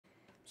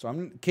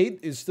So Kate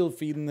is still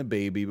feeding the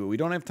baby, but we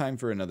don't have time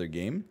for another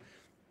game.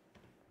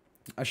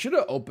 I should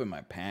have opened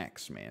my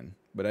packs, man.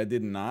 But I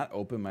did not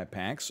open my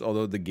packs,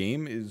 although the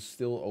game is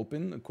still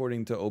open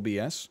according to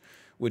OBS,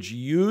 which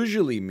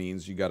usually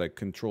means you got to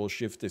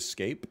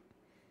Control-Shift-Escape.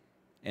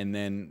 And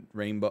then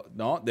rainbow...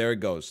 No, there it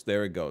goes.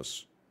 There it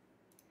goes.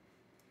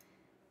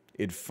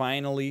 It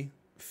finally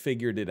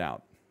figured it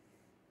out.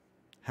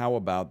 How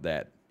about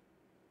that?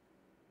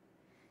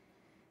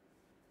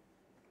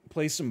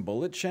 Play some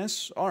bullet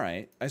chess? All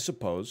right, I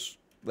suppose.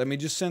 Let me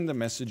just send a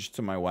message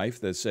to my wife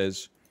that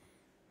says...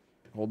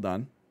 Hold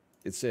on.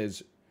 It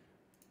says...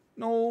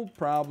 No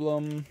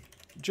problem.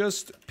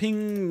 Just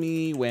ping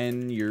me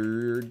when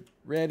you're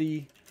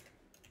ready.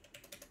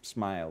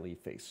 Smiley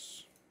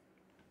face.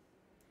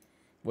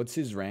 What's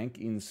his rank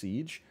in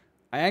Siege?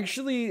 I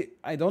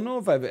don't know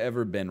if I've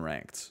ever been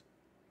ranked.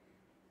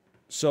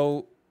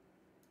 So,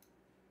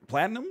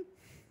 Platinum?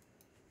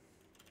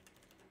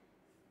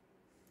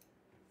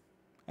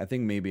 I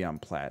think maybe I'm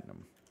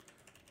Platinum.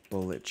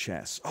 Bullet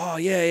chess. Oh,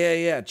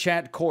 yeah.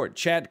 Chat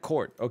court.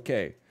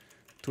 Okay.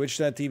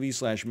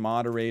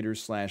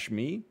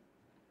 Twitch.tv/moderator/me.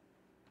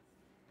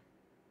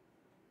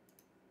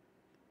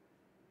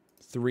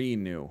 3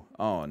 new.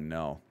 Oh,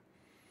 no.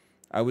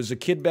 I was a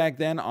kid back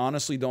then.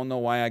 Honestly, don't know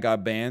why I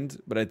got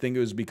banned, but I think it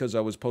was because I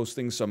was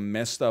posting some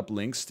messed up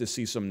links to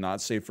see some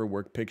not safe for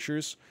work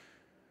pictures.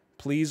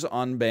 Please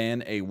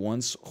unban a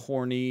once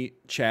horny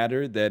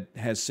chatter that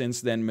has since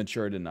then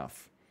matured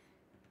enough.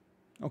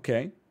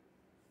 Okay.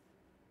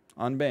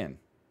 Unban.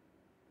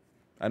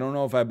 I don't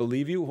know if I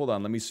believe you. Hold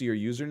on, let me see your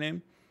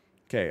username.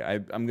 Okay,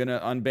 I'm gonna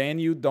unban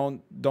you.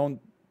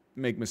 Don't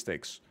make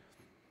mistakes.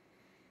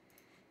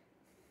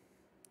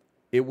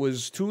 It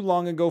was too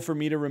long ago for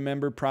me to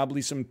remember.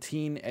 Probably some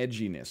teen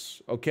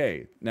edginess.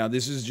 Okay, now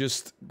this is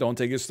just, don't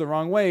take us the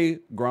wrong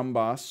way,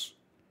 Grumboss.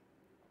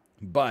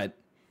 But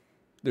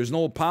there's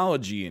no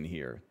apology in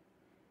here.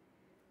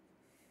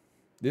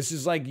 This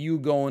is like you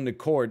going to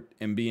court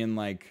and being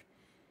like,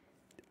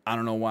 I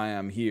don't know why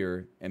I'm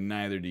here, and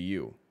neither do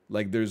you.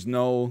 Like, there's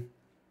no...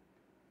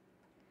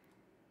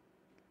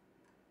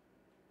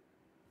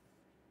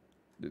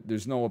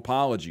 There's no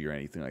apology or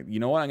anything. Like, you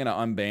know what? I'm going to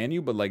unban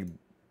you, but, like,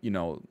 you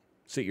know,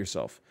 sit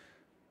yourself.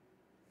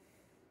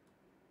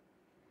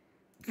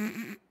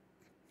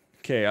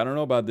 Okay, I don't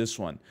know about this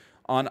one.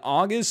 On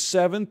August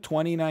 7th,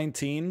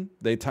 2019,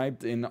 they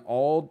typed in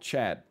all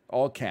chat,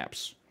 all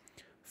caps.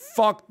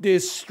 Fuck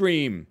this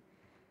stream.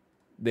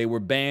 They were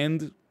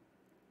banned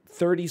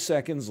 30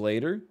 seconds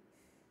later.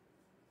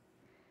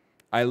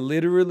 I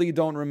literally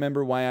don't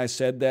remember why I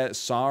said that.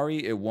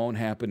 Sorry, it won't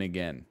happen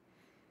again.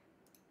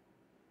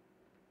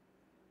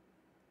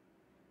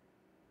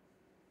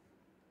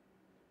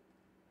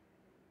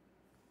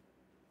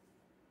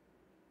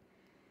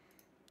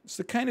 It's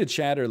the kind of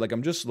chatter, like,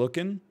 I'm just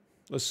looking.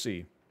 Let's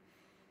see.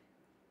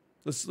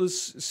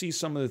 Let's see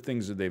some of the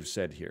things that they've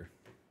said here.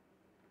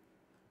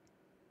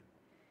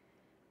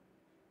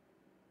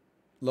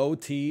 Low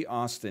T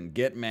Austin,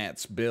 get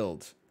mats,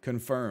 build,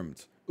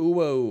 confirmed.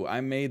 Ooh,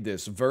 I made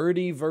this.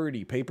 Verdi,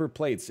 paper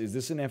plates. Is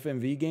this an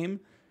FMV game?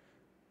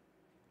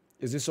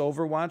 Is this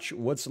Overwatch?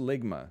 What's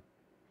Ligma?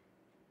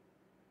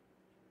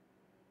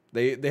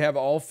 They have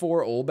all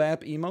 4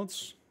 Olbap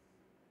emotes?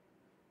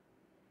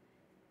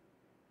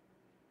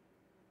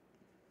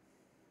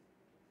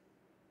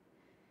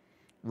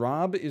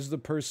 Rob is the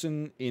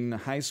person in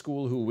high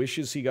school who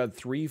wishes he got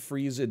 3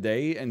 frees a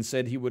day and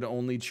said he would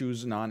only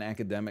choose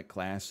non-academic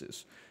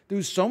classes.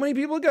 Dude, so many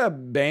people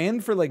got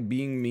banned for, like,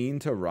 being mean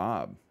to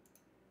Rob.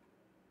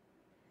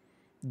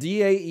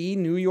 DAE,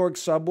 New York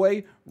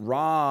Subway,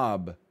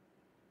 Rob.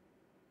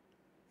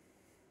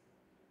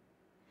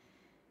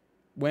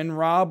 When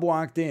Rob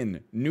walked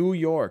in, New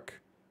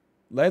York.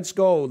 Let's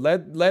go.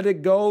 Let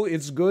it go.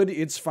 It's good.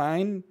 It's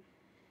fine.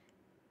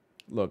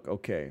 Look,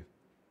 okay.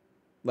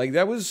 Like,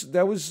 that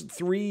was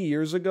 3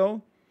 years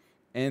ago,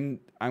 and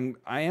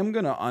I am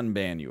gonna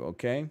unban you,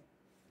 okay?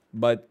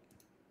 But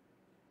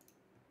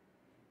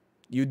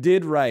you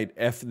did write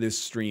F this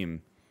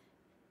stream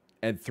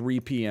at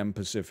 3 p.m.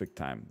 Pacific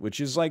time, which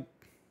is like,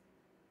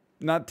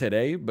 not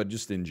today, but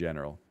just in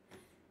general.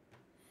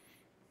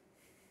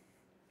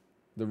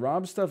 The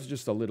Rob stuff's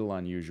just a little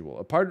unusual.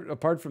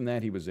 Apart from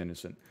that, he was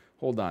innocent.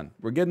 Hold on.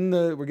 We're getting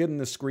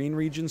the screen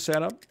region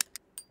set up.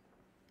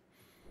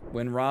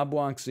 When Rob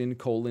walks in,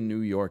 New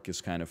York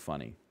is kind of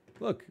funny.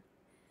 Look,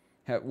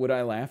 would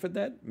I laugh at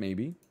that?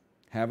 Maybe.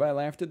 Have I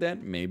laughed at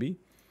that? Maybe.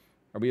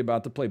 Are we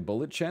about to play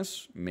bullet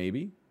chess?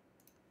 Maybe.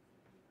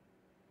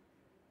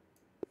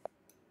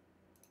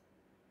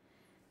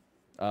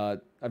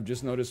 I've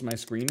just noticed my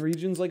screen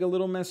region's like a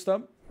little messed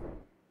up.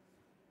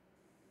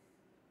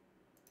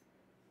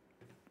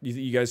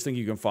 You guys think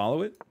you can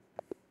follow it?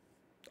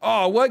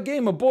 Oh, what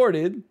game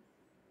aborted?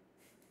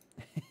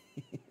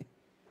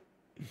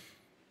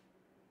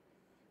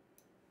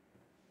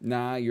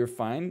 Nah, you're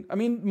fine. I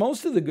mean,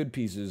 most of the good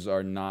pieces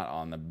are not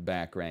on the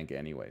back rank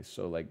anyway.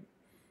 So, like,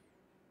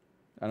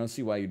 I don't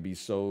see why you'd be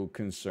so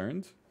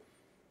concerned.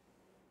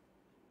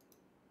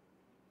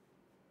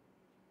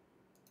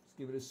 Let's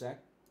give it a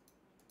sec.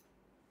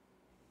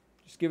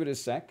 Just give it a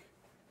sec.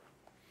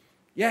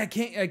 Yeah, I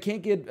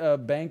can't get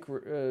bank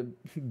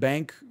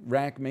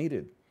rack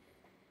mated.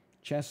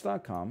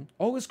 Chess.com.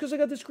 Oh, it's because I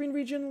got the screen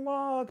region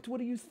locked.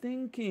 What are you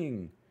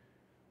thinking?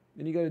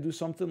 Then you got to do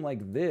something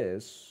like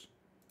this.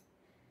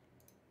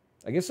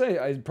 I guess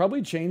I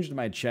probably changed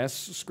my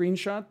chess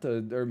screenshot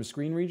to, or my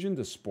screen region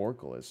to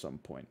Sporkle at some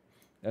point.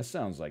 That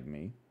sounds like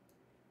me.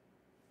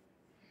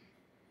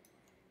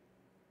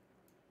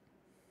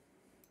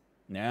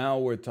 Now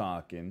we're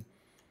talking.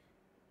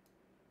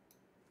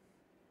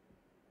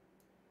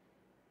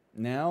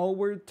 Now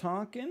we're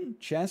talking.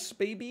 Chess,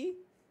 baby.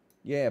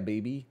 Yeah,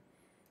 baby.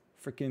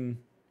 Frickin'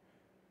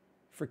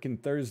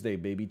 Thursday,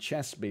 baby.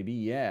 Chess, baby.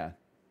 Yeah.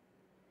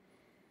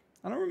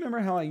 I don't remember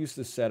how I used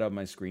to set up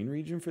my screen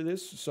region for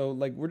this. So,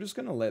 like, we're just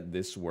going to let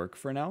this work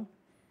for now.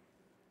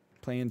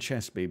 Playing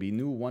chess, baby.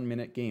 New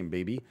 1-minute game,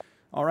 baby.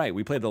 All right,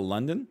 we played the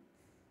London.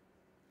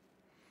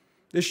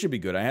 This should be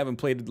good. I haven't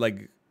played,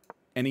 like,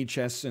 any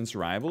chess since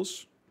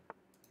Rivals.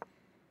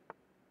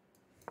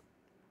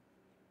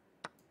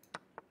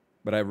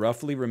 But I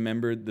roughly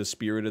remembered the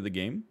spirit of the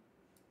game.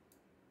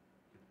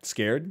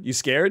 Scared? You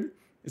scared?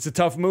 It's a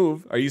tough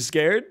move. Are you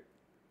scared?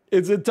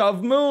 It's a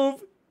tough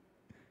move.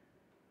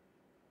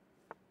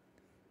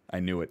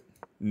 I knew it.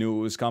 Knew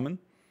it was coming.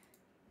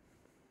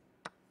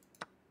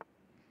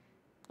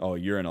 Oh,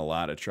 you're in a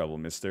lot of trouble,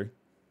 mister.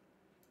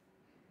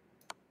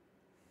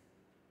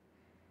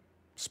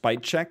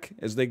 Spite check,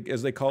 as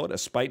they call it, a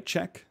spite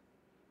check.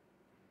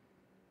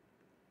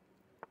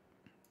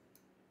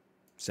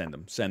 Send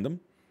them. Send them.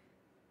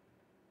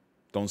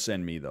 Don't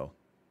send me, though.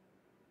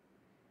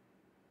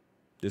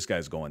 This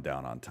guy's going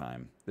down on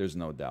time. There's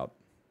no doubt.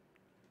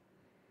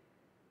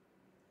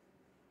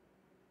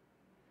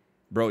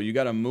 Bro, you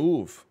got to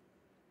move.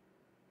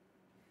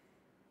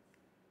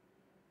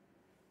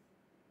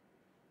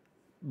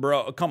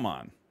 Bro, come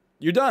on.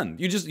 You're done.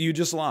 You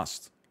just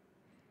lost.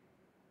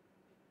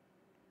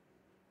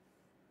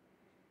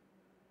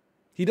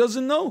 He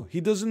doesn't know.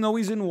 He doesn't know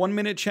he's in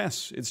 1-minute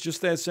chess. It's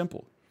just that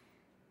simple.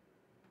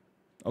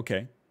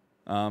 Okay.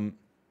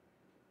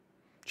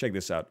 Check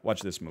this out.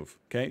 Watch this move.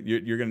 Okay?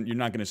 You're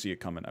not gonna see it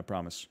coming, I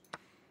promise.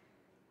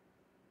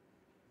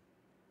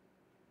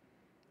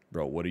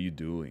 Bro, what are you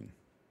doing?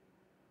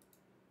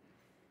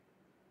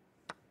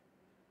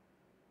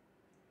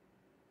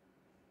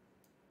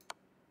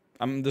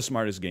 I'm the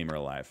smartest gamer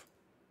alive.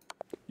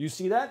 You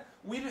see that?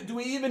 Do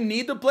we even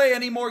need to play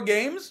any more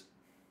games?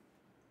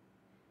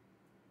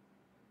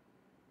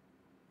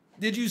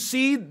 Did you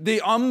see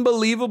the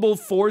unbelievable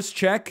force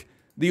check?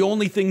 The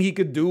only thing he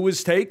could do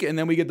was take, and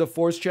then we get the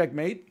force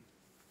checkmate?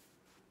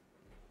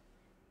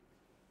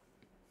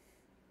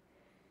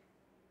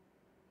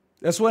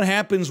 That's what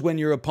happens when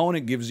your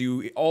opponent gives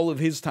you all of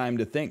his time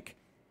to think.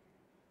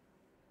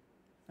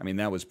 I mean,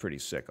 that was pretty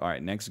sick. All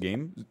right, next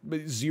game.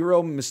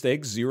 0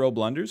 mistakes, 0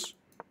 blunders.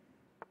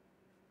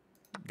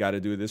 Got to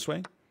do it this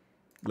way.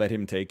 Let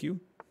him take you.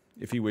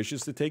 If he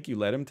wishes to take you,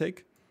 let him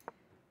take.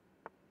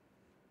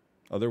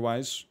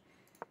 Otherwise,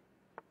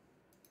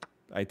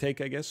 I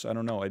take, I guess. I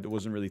don't know. I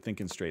wasn't really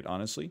thinking straight,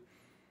 honestly.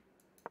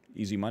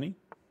 Easy money.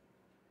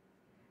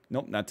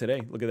 Nope, not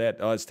today. Look at that.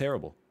 Oh, it's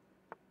terrible.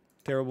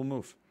 Terrible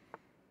move.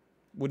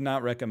 Would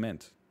not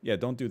recommend. Yeah,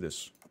 don't do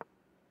this.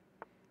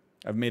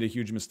 I've made a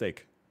huge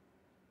mistake.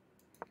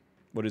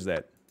 What is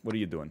that? What are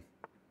you doing?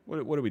 What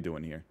are we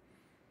doing here?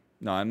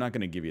 No, I'm not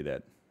going to give you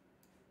that.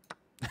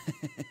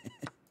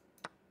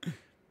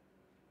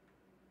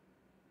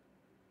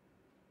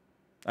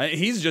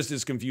 He's just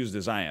as confused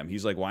as I am.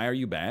 He's like, why are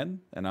you bad?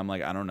 And I'm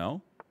like, I don't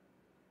know.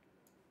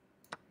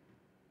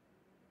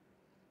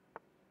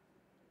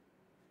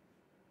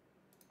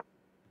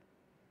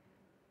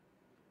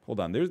 Hold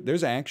on.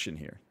 There's action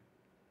here.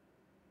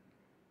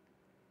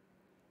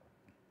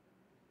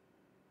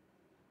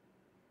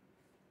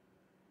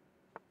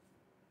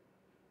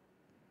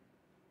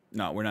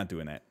 No, we're not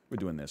doing that. We're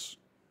doing this.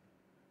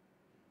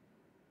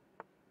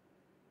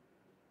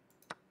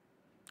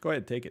 Go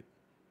ahead, take it.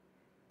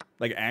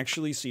 Like,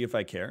 actually see if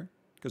I care.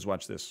 Because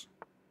watch this.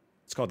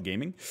 It's called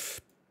gaming.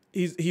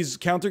 He's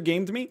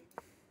counter-gamed me.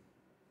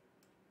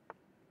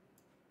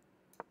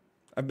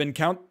 I've been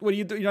What are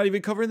you doing? You're not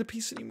even covering the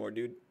piece anymore,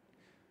 dude.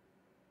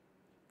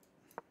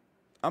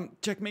 I'm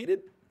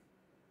checkmated.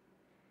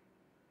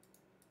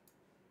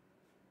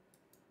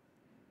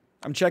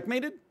 I'm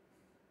checkmated.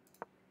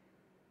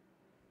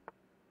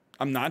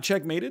 I'm not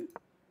checkmated.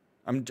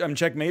 I'm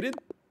checkmated.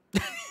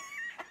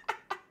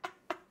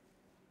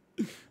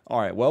 All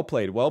right, well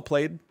played, well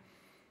played.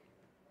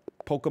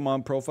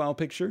 Pokemon profile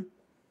picture.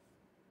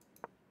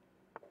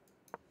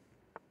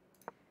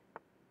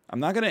 I'm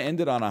not going to end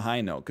it on a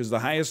high note, because the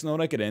highest note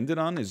I could end it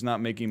on is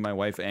not making my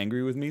wife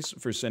angry with me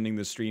for sending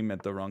the stream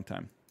at the wrong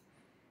time.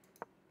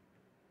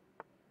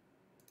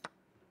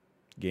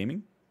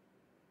 Gaming.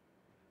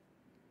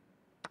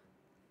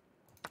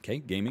 Okay,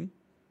 gaming.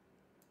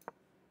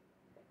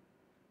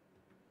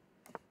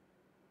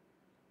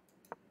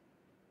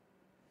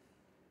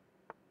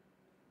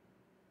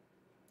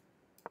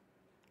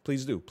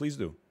 Please do. Please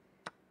do.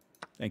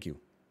 Thank you.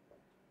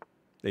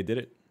 They did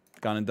it.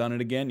 Gone and done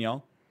it again,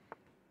 y'all.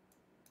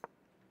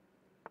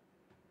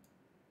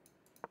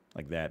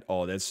 Like that.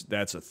 Oh,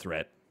 that's a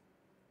threat.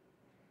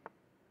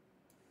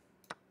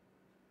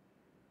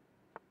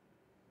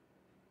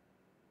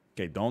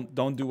 Okay,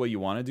 don't do what you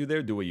want to do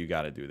there. Do what you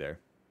got to do there.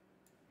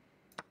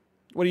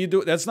 What do you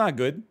do? That's not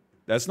good.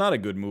 That's not a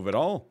good move at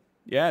all.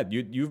 Yeah,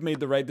 you've made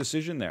the right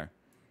decision there.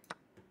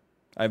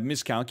 I've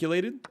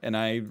miscalculated, and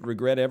I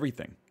regret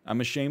everything.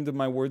 I'm ashamed of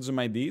my words and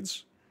my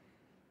deeds.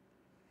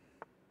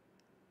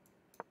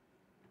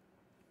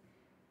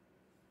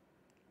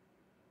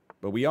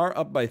 But we are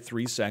up by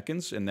 3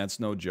 seconds, and that's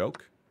no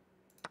joke.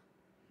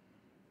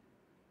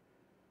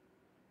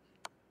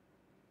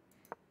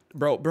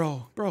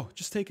 Bro,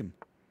 just take him.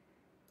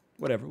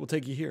 Whatever, we'll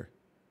take you here.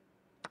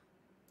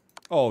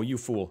 Oh, you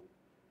fool.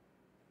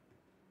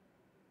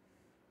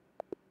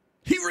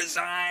 He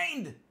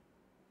resigned!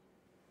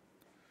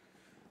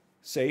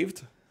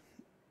 Saved.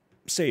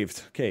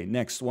 Saved. Okay,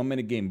 next. 1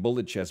 minute game.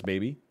 Bullet chess,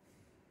 baby.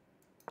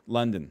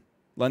 London.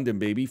 London,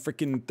 baby.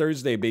 Frickin'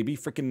 Thursday, baby.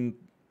 Frickin'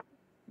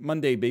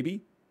 Monday,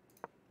 baby.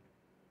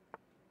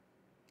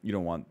 You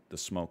don't want the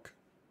smoke.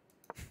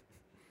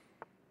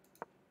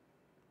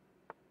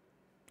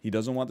 He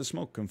doesn't want the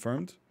smoke.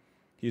 Confirmed.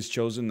 He's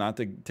chosen not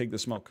to take the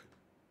smoke.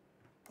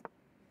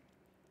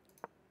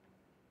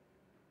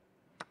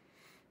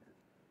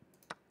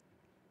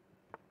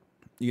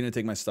 You gonna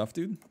take my stuff,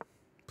 dude?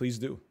 Please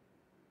do.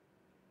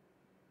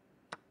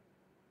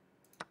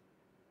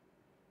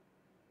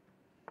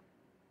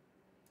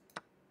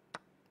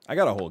 I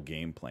got a whole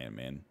game plan,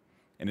 man.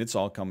 And it's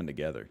all coming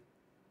together.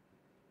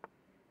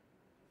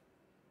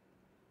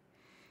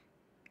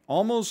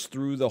 Almost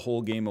threw the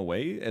whole game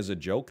away as a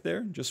joke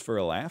there, just for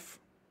a laugh.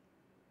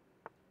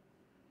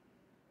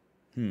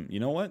 You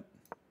know what?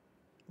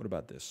 What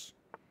about this?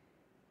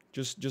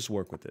 Just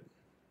work with it.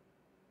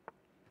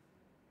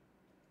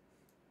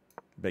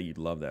 Bet you'd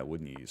love that,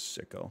 wouldn't you, you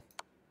sicko?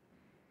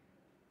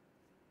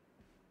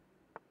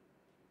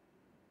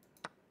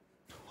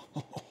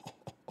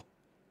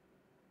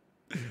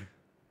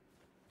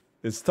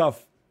 It's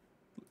tough.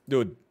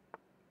 Dude.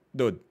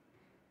 Dude.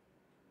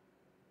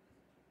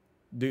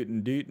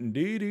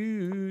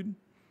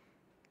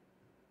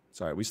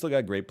 Sorry, we still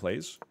got great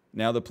plays.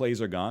 Now the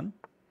plays are gone.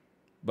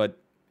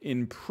 But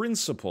in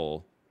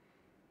principle,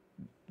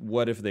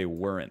 what if they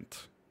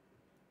weren't?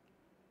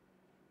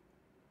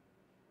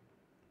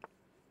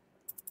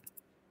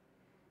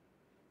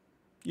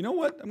 You know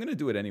what? I'm going to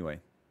do it anyway.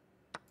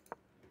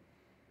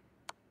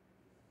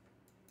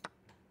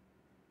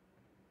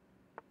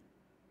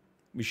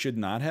 We should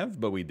not have,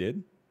 but we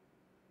did.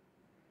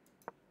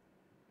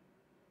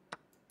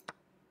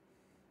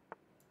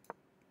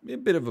 A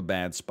bit of a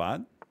bad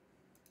spot.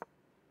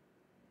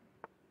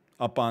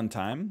 Up on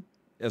time.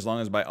 As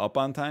long as by up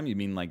on time, you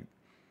mean like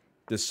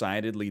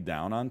decidedly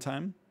down on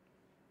time.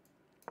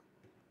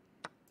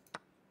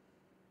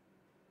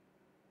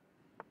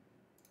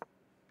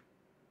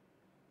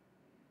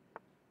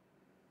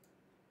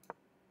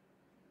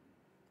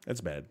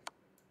 That's bad.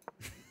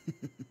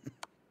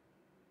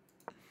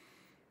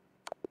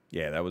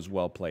 Yeah, that was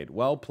well played.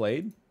 Well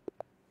played.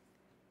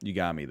 You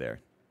got me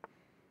there.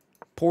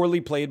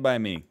 Poorly played by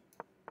me.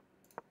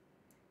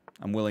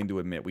 I'm willing to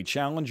admit. We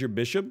challenge your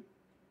bishop.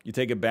 You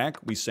take it back.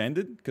 We send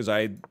it. Because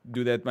I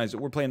do that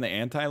myself. We're playing the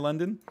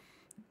anti-London.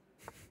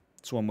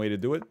 That's one way to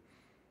do it.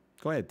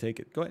 Go ahead.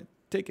 Take it. Go ahead.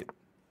 Take it.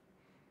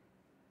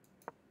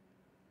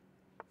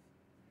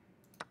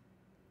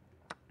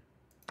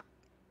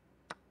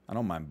 I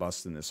don't mind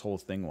busting this whole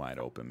thing wide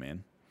open,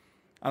 man.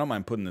 I don't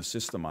mind putting the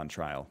system on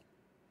trial.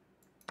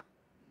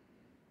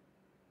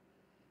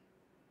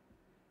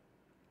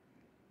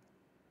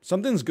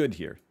 Something's good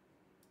here.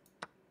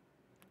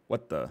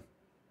 What the?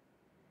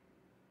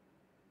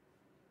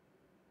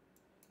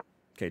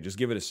 Okay, just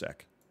give it a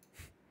sec.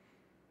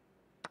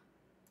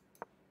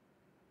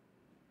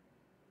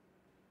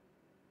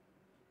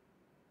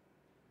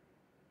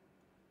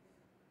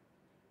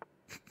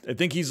 I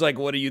think he's like,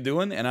 what are you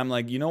doing? And I'm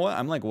like, you know what?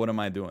 I'm like, what am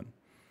I doing?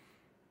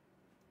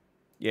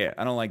 Yeah,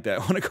 I don't like that. I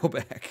want to go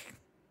back.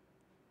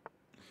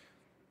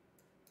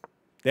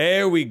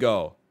 There we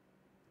go.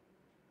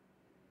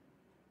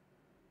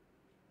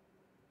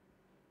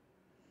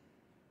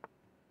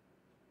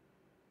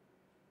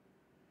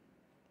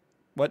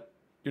 What?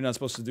 You're not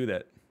supposed to do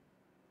that.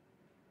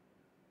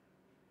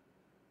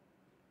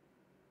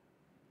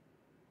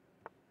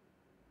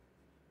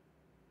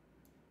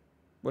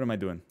 What am I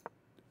doing?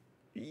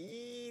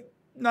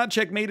 Not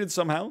checkmated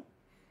somehow.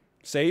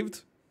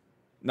 Saved?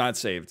 Not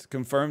saved.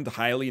 Confirmed,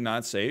 highly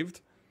not saved.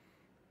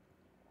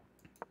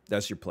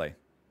 That's your play.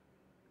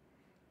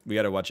 We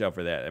got to watch out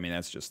for that. I mean,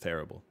 that's just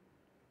terrible.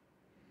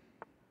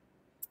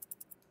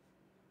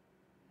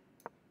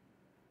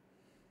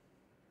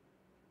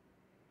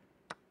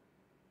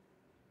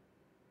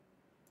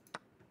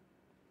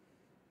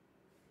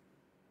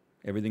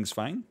 Everything's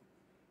fine?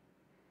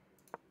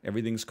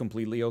 Everything's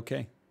completely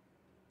okay.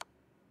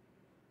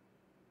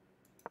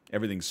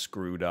 Everything's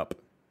screwed up.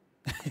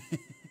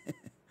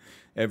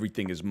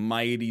 Everything is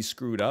mighty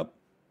screwed up.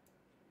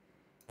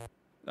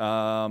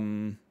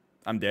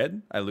 I'm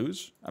dead. I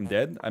lose. I'm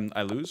dead.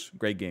 I lose.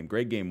 Great game.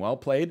 Great game. Well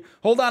played.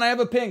 Hold on. I have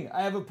a ping.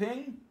 I have a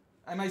ping.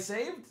 Am I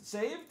saved?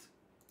 Saved?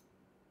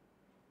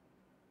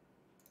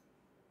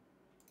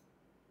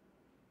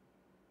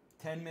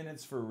 "10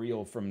 minutes for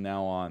real from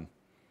now on."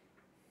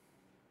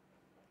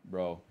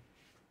 Bro.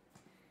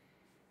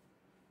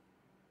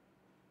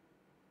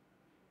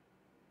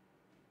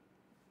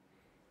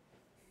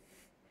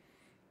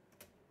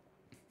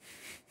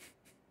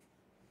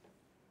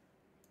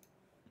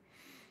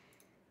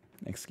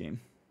 Next game.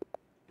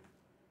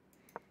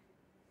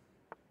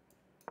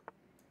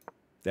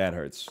 That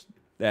hurts.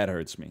 That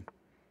hurts me.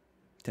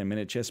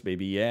 10-minute chess,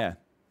 baby. Yeah.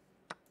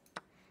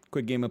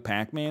 Quick game of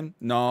Pac-Man?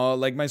 No,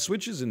 like my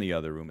Switch is in the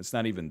other room. It's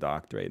not even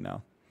docked right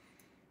now.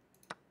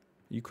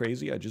 You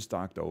crazy? I just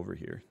docked over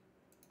here.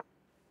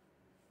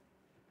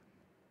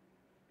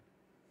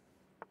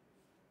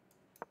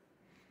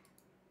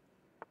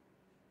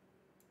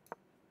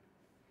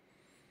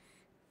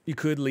 You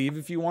could leave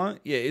if you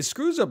want. Yeah, it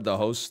screws up the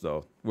host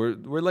though. We're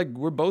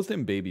both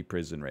in baby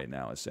prison right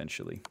now,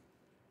 essentially.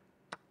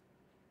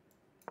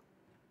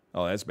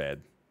 Oh, that's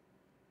bad.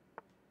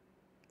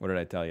 What did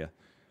I tell you?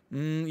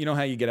 You know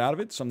how you get out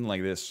of it? Something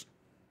like this.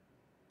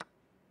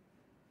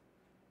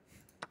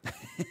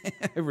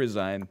 I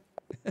resign.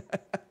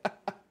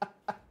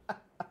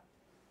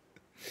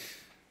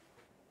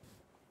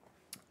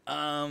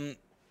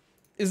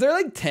 Is there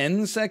like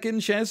 10-second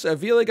chess? I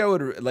feel like I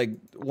would, like,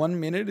 1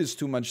 minute is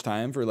too much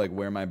time for like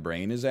where my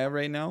brain is at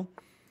right now.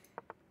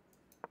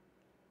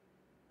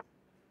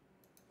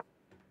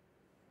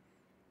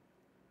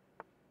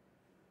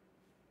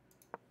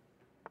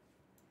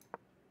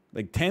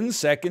 Like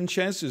 10-second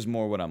chess is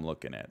more what I'm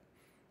looking at.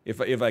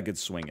 If I could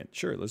swing it.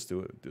 Sure, let's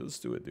do it. Let's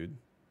do it, dude.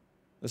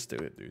 Let's do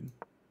it, dude.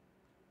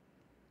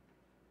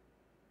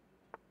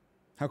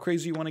 How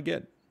crazy you want to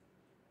get?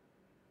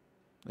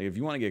 Like, if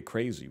you want to get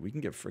crazy, we can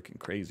get freaking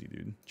crazy,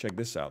 dude. Check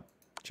this out.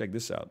 Check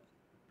this out.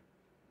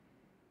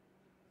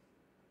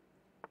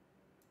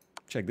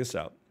 Check this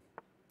out.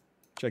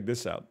 Check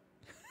this out.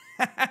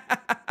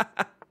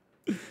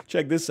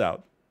 Check this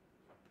out.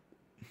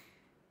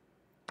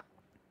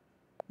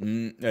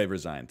 I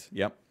resigned.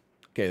 Yep.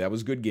 Okay, that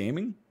was good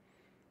gaming.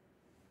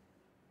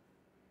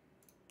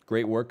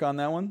 Great work on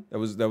that one. That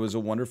was a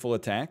wonderful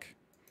attack.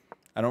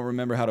 I don't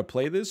remember how to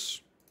play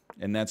this,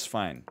 and that's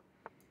fine.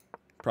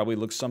 Probably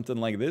looks something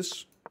like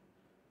this.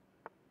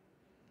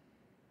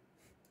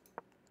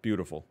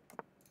 Beautiful.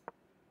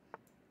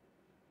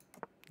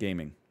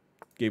 Gaming.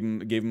 Gave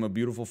him a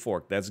beautiful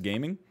fork. That's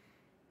gaming.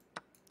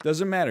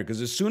 Doesn't matter,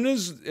 because as soon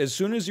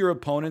as your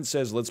opponent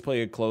says, "Let's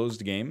play a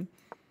closed game,"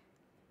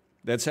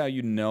 that's how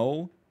you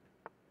know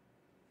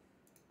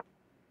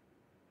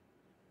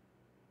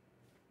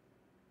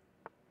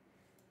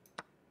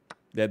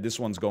that this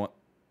one's going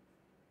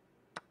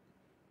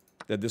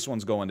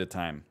to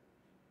time.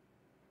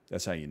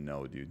 That's how you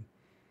know, dude.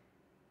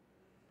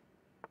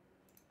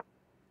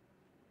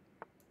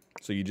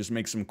 So you just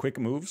make some quick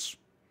moves.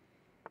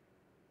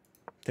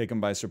 Take them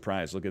by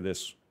surprise. Look at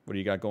this. What do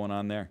you got going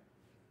on there?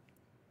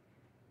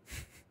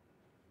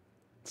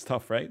 It's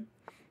tough, right?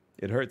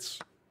 It hurts.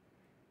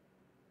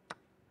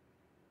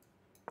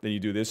 Then you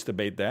do this to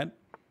bait that.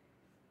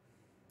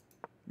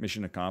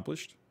 Mission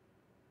accomplished.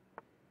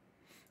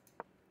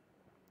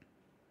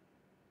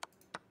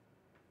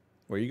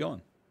 Where are you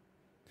going?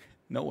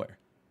 Nowhere.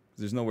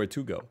 There's nowhere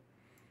to go.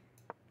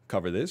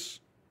 Cover this.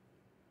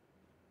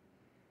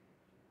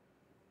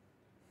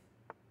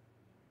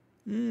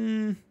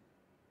 It's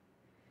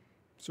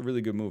a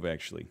really good move,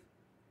 actually.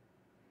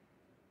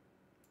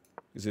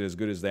 Is it as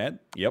good as that?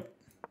 Yep.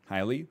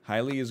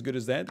 Highly as good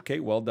as that. Okay,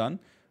 well done.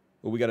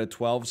 Well, we got a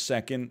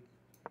 12-second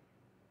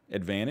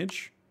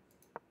advantage.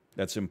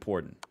 That's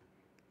important.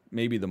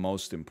 Maybe the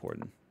most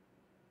important.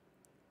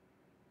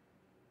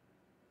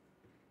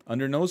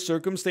 Under no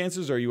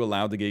circumstances are you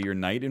allowed to get your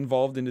knight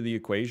involved into the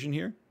equation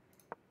here.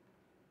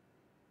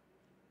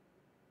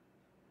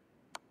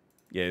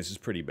 Yeah, this is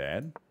pretty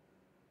bad.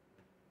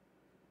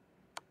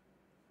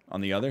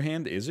 On the other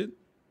hand, is it?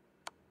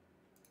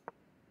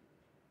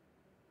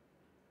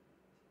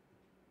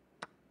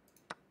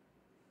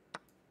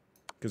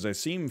 Because I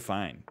seem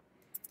fine.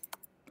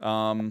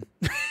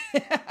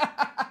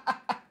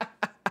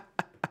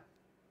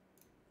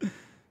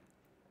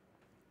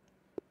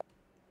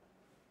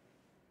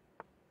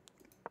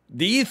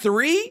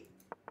 D3?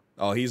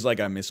 Oh, he's like,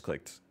 I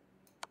misclicked.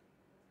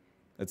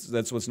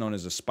 That's what's known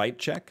as a spite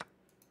check.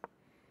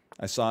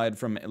 I saw it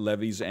from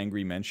Levy's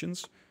Angry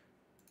Mentions.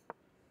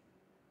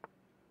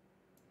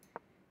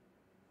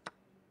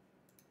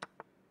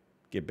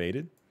 Get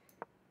baited.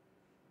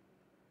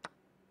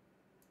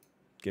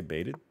 Get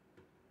baited.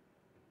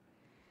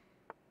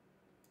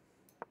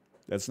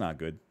 That's not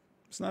good.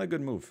 It's not a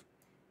good move.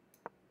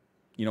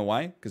 You know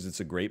why? Because it's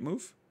a great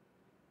move.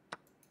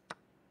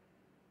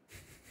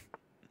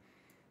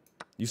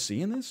 You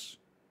seeing this?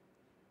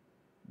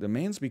 The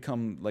man's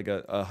become like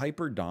a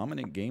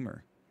hyper-dominant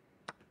gamer.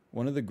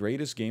 One of the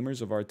greatest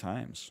gamers of our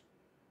times.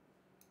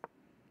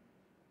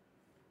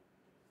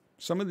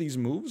 Some of these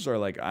moves are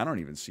like, I don't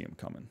even see him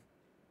coming.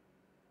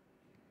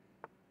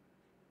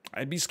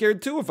 I'd be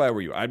scared too if I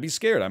were you. I'd be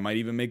scared. I might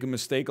even make a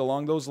mistake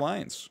along those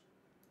lines.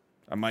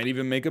 I might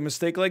even make a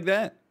mistake like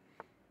that.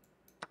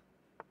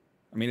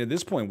 I mean, at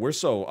this point, we're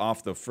so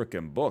off the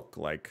frickin' book.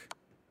 Like,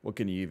 what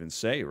can you even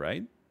say,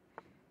 right?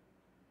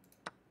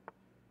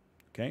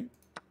 Okay.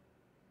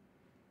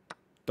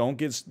 Don't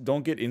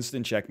get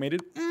instant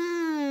checkmated.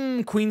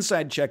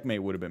 Queenside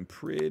checkmate would have been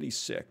pretty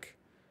sick.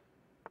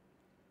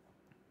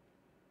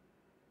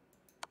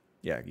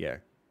 Yeah, yeah.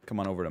 Come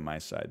on over to my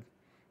side.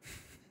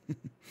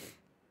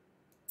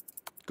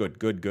 Good,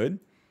 good, good.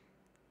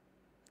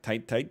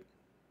 Tight, tight.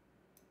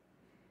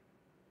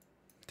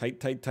 Tight,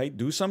 tight, tight.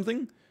 Do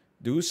something.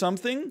 Do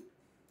something.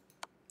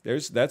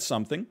 That's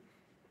something.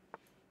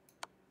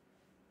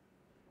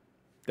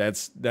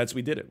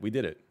 We did it. We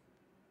did it.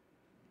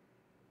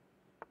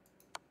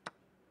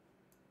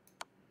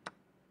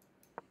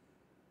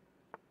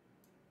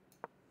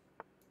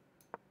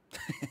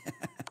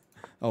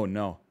 Oh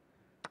no.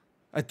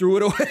 I threw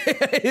it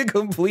away. I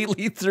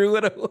completely threw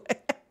it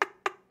away.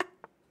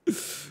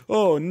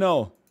 Oh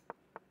no.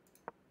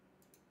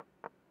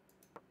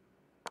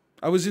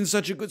 I was in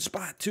such a good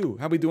spot too.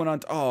 How we doing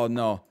on... Oh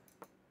no.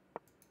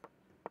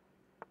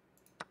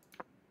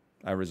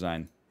 I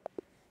resign.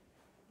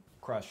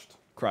 Crushed.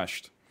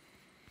 Crushed.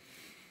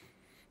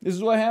 This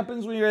is what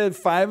happens when you're at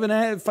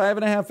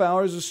 5.5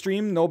 hours of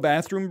stream, no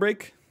bathroom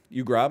break.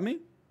 You grab me?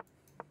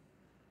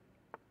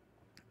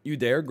 You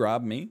dare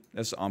grab me?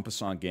 That's en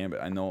passant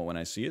gambit. I know it when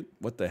I see it.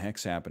 What the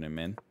heck's happening,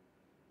 man?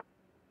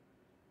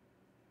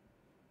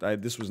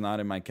 This was not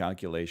in my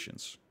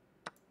calculations.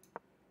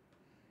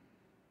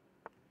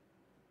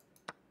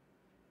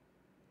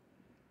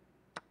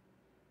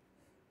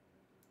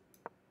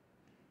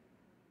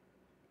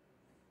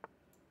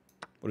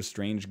 What a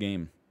strange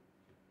game.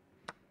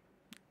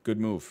 Good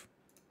move.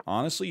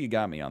 Honestly, you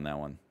got me on that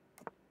one.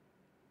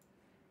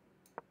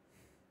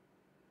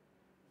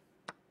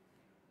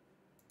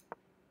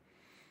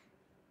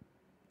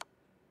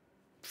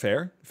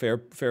 Fair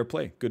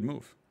play. Good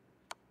move.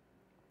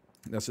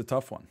 That's a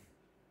tough one.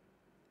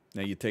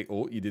 Now you take...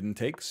 Oh, you didn't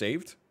take.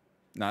 Saved.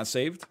 Not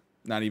saved.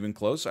 Not even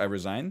close. I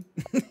resign.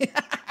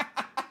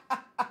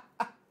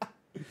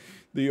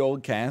 The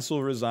old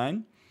castle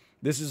resign.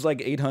 This is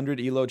like 800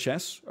 ELO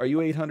chess. Are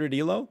you 800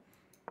 ELO?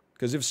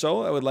 Because if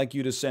so, I would like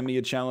you to send me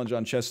a challenge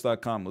on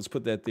chess.com. Let's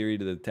put that theory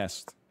to the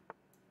test.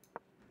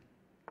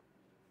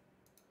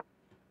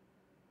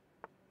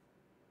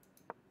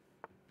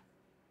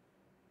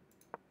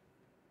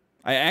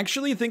 I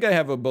actually think I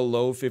have a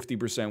below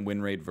 50%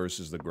 win rate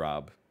versus the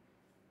Grob.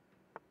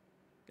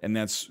 And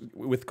that's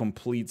with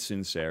complete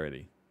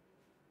sincerity.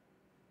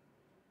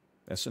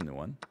 That's a new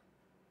one.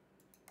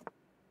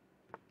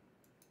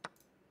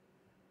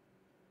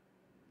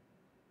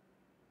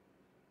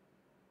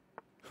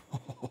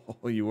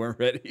 Oh, you weren't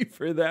ready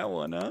for that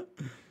one, huh?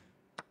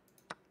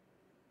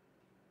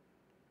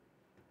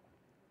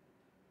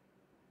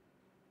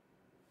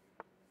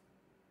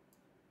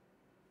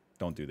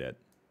 Don't do that.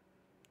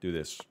 Do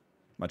this.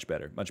 Much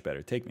better. Much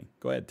better. Take me.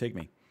 Go ahead. Take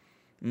me.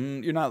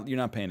 You're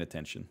not paying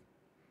attention.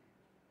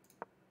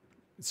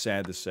 It's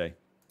sad to say.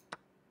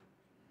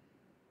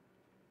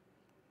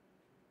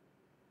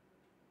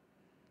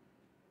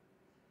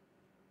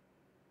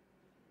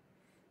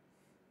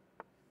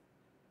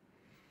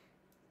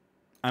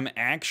 I'm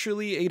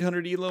actually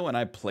 800 ELO and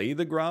I play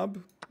the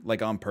Grob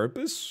like on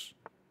purpose?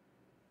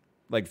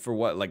 Like for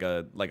what? Like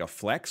a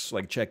flex?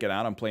 Like check it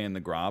out, I'm playing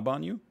the Grob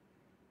on you?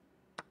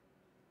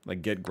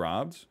 Like get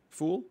grobbed,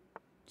 fool?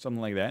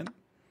 Something like that?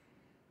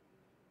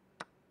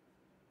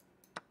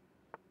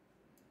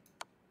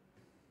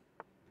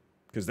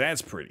 Because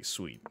that's pretty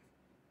sweet.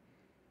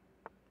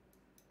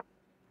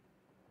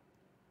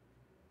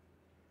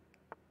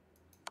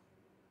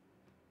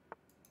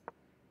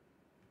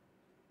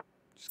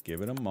 Just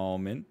give it a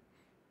moment.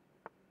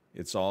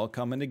 It's all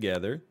coming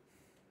together.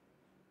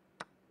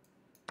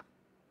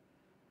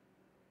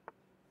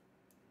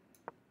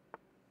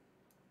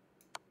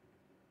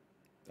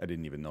 I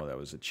didn't even know that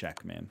was a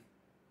check, man.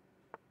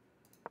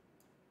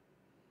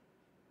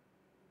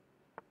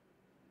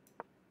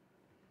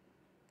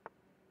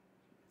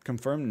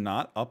 Confirmed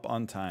not up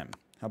on time.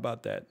 How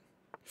about that?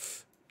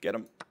 Get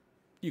him.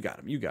 You got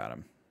him. You got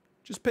him.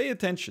 Just pay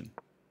attention.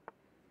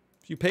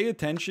 If you pay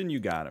attention,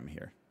 you got him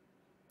here.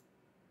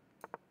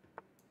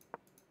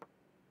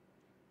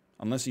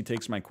 Unless he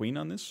takes my queen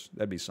on this.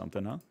 That'd be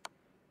something, huh?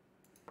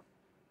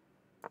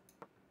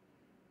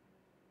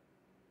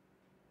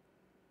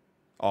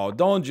 Oh,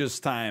 don't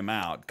just time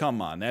out.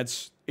 Come on.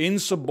 That's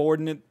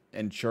insubordinate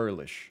and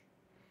churlish.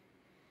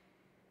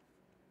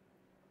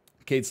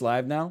 Kate's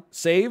live now.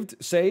 Saved?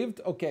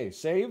 Saved? Okay,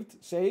 saved?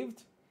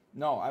 Saved?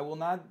 No, I will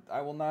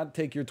not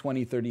take your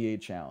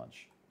 2038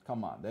 challenge.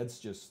 Come on, that's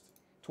just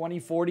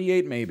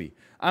 2048 maybe.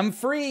 I'm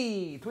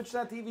free.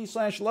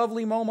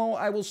 Twitch.tv/lovelymomo.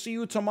 I will see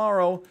you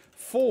tomorrow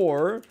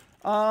for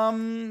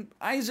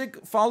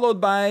Isaac, followed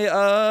by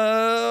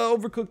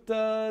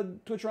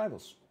Overcooked Twitch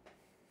Rivals.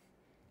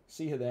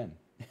 See you then.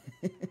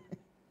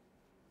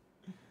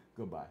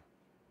 Goodbye.